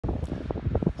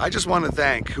I just want to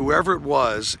thank whoever it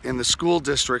was in the school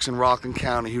districts in Rockland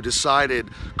County who decided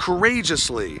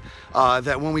courageously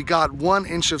that when we got 1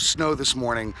 inch of snow this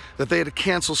morning that they had to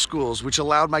cancel schools, which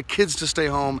allowed my kids to stay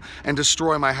home and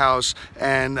destroy my house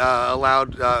and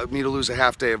allowed me to lose a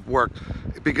half day of work,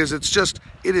 because it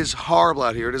is horrible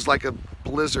out here. It is like a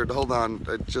blizzard. Hold on,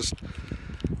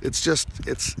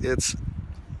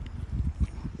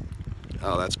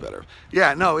 oh, that's better.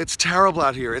 Yeah, no, it's terrible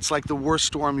out here. It's like the worst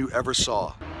storm you ever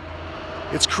saw.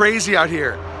 It's crazy out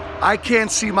here. I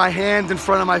can't see my hand in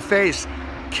front of my face.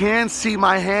 Can't see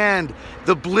my hand.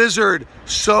 The blizzard,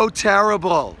 so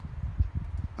terrible.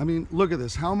 I mean, look at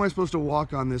this. How am I supposed to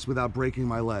walk on this without breaking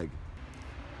my leg?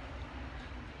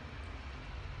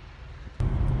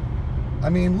 I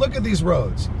mean, look at these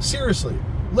roads. Seriously,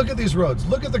 look at these roads.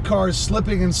 Look at the cars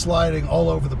slipping and sliding all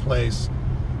over the place.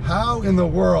 How in the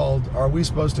world are we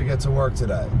supposed to get to work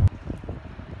today?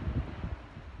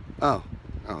 Oh,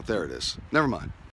 there it is. Never mind.